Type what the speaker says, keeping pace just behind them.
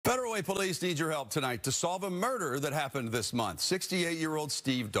Federal Way police need your help tonight to solve a murder that happened this month. 68-year-old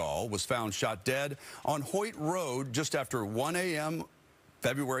Steve Dahl was found shot dead on Hoyt Road just after 1 a.m.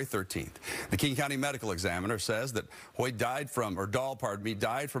 February 13th. The King County Medical Examiner says that Dahl,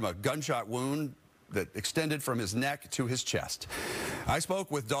 died from a gunshot wound that extended from his neck to his chest. I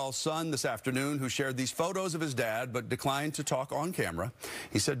spoke with Dahl's son this afternoon, who shared these photos of his dad but declined to talk on camera.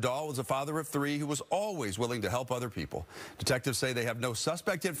 He said Dahl was a father of three who was always willing to help other people. Detectives say they have no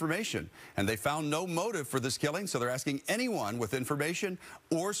suspect information and they found no motive for this killing, so they're asking anyone with information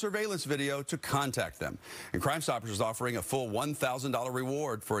or surveillance video to contact them. And Crime Stoppers is offering a full $1,000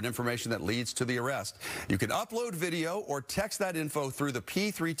 reward for an information that leads to the arrest. You can upload video or text that info through the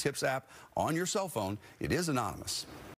P3 Tips app on your cell phone. It is anonymous.